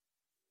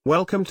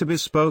Welcome to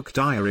Bespoke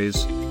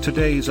Diaries.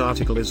 Today's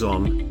article is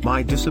on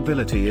 "My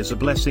Disability is a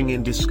Blessing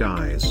in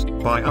Disguise"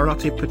 by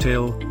Arati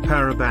Patil,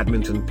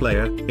 para-badminton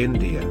player,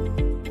 India.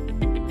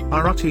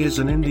 Arati is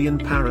an Indian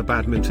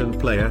para-badminton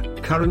player,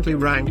 currently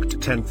ranked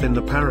 10th in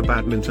the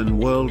para-badminton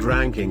world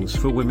rankings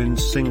for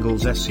women's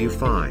singles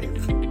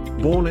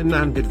SU5. Born in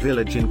Nanded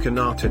village in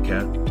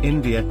Karnataka,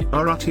 India,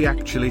 Arati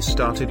actually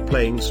started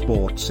playing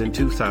sports in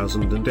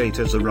 2008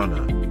 as a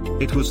runner.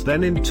 It was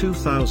then in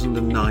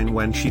 2009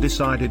 when she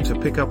decided to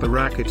pick up a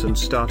racket and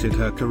started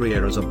her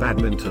career as a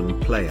badminton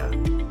player.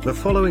 The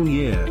following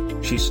year,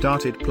 she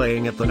started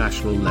playing at the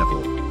national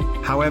level.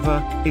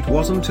 However, it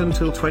wasn't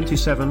until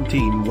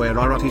 2017 where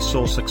Arati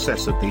saw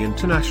success at the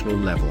international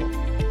level.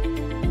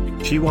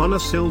 She won a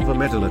silver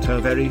medal at her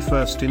very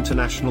first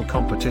international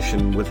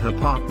competition with her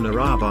partner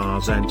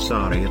Arbaz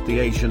Ansari at the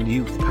Asian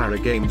Youth Para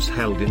Games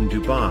held in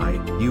Dubai,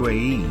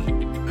 UAE.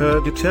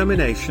 Her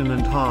determination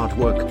and hard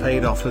work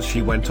paid off as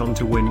she went on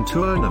to win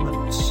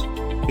tournaments.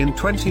 In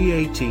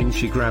 2018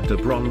 she grabbed a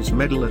bronze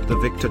medal at the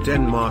Victor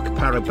Denmark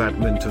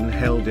Para-Badminton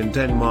held in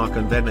Denmark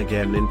and then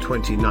again in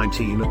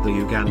 2019 at the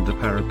Uganda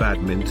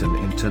Para-Badminton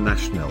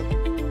International.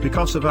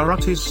 Because of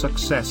Arati's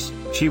success,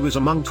 she was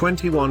among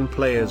 21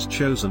 players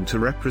chosen to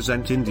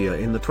represent India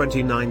in the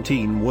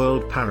 2019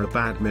 World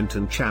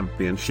Para-Badminton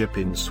Championship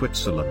in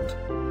Switzerland.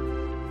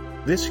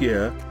 This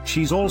year,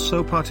 she's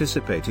also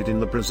participated in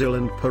the Brazil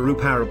and Peru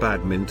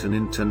Para-Badminton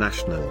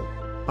International.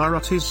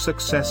 Arati's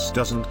success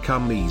doesn't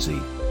come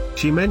easy.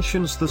 She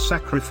mentions the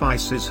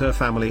sacrifices her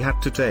family had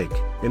to take.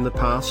 In the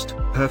past,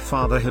 her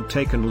father had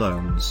taken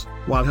loans,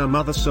 while her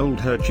mother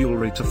sold her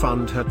jewelry to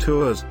fund her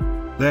tours.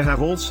 There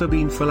have also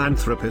been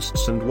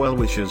philanthropists and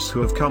well-wishers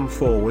who have come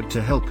forward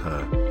to help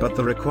her, but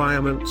the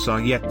requirements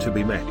are yet to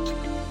be met.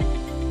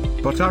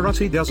 But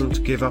Arati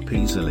doesn't give up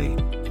easily.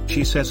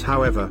 She says,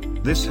 however,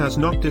 this has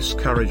not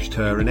discouraged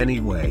her in any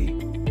way.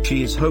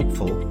 She is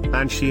hopeful,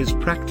 and she is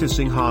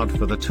practicing hard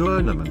for the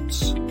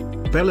tournaments.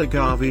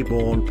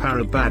 Belagavi-born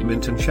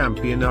para-badminton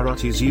champion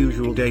Arati's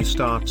usual day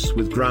starts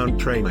with ground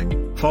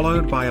training,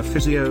 followed by a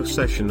physio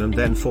session and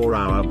then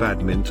 4-hour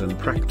badminton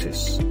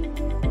practice.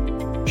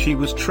 She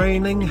was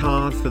training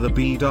hard for the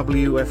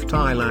BWF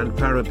Thailand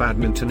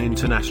Para-Badminton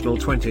International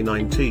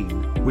 2019,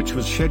 which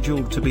was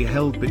scheduled to be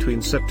held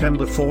between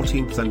September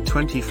 14th and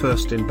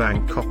 21st in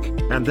Bangkok,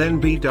 and then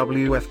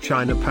BWF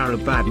China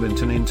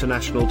Para-Badminton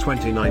International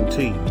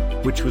 2019,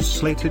 which was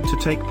slated to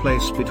take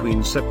place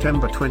between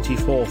September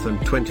 24th and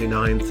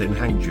 29th in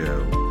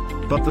Hangzhou.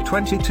 But the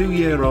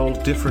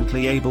 22-year-old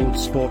differently abled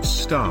sports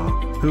star,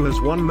 who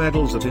has won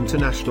medals at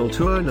international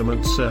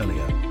tournaments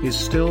earlier, is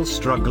still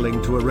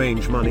struggling to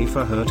arrange money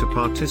for her to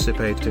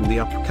participate in the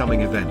upcoming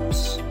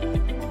events.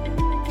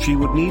 She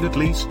would need at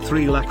least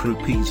 3 lakh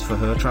rupees for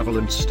her travel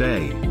and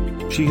stay.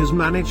 She has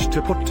managed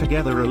to put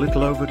together a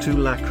little over 2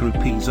 lakh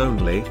rupees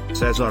only,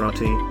 says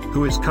Arati,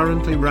 who is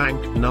currently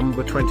ranked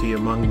number 20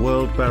 among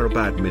world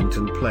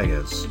para-badminton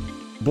players.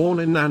 Born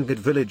in Nanded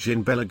village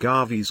in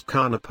Belagavi's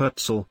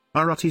Karnataka,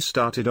 Arati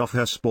started off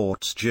her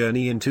sports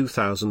journey in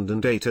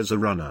 2008 as a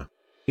runner.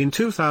 In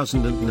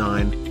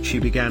 2009, she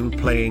began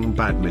playing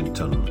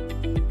badminton.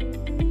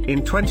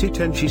 In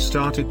 2010 she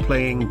started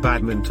playing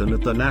badminton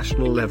at the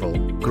national level,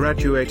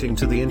 graduating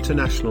to the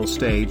international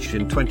stage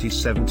in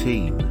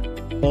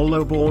 2017.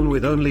 Although born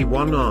with only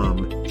one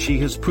arm, she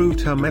has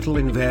proved her mettle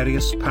in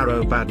various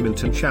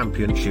para-badminton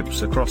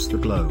championships across the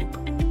globe.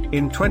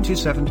 In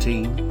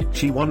 2017,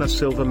 she won a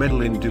silver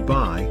medal in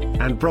Dubai,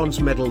 and bronze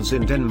medals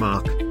in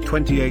Denmark,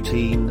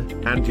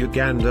 2018, and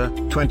Uganda,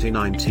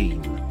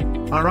 2019.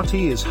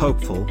 Arati is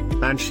hopeful,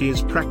 and she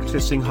is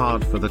practicing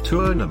hard for the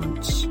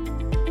tournaments.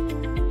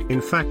 In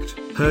fact,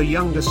 her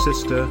younger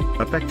sister,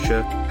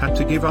 Apeksha, had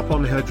to give up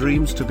on her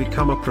dreams to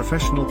become a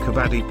professional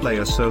kabaddi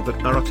player so that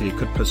Arati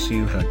could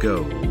pursue her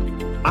goal.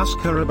 Ask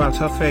her about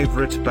her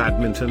favorite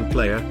badminton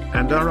player,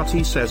 and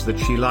Arati says that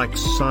she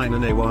likes Saina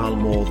Nehwal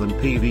more than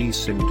PV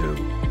Sindhu.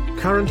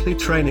 Currently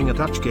training at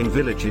Uchgin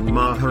village in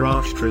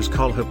Maharashtra's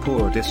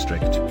Kolhapur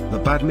district, the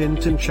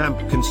badminton champ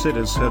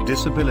considers her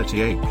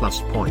disability a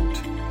plus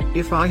point.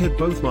 If I had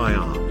both my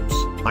arms,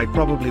 I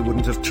probably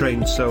wouldn't have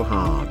trained so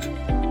hard.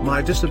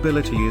 My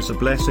disability is a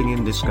blessing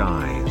in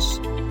disguise.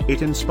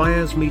 It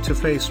inspires me to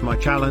face my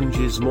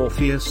challenges more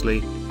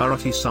fiercely,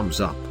 Arati sums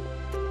up.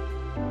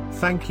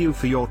 Thank you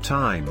for your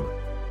time.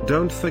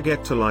 Don't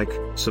forget to like,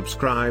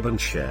 subscribe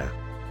and share.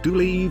 Do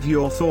leave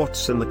your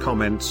thoughts in the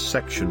comments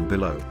section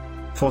below.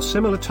 For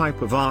similar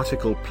type of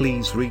article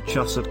please reach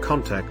us at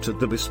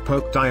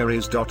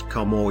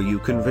contact@thebespokediaries.com, or you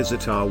can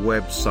visit our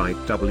website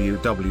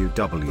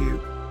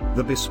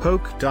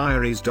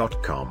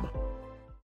www.thebespokediaries.com.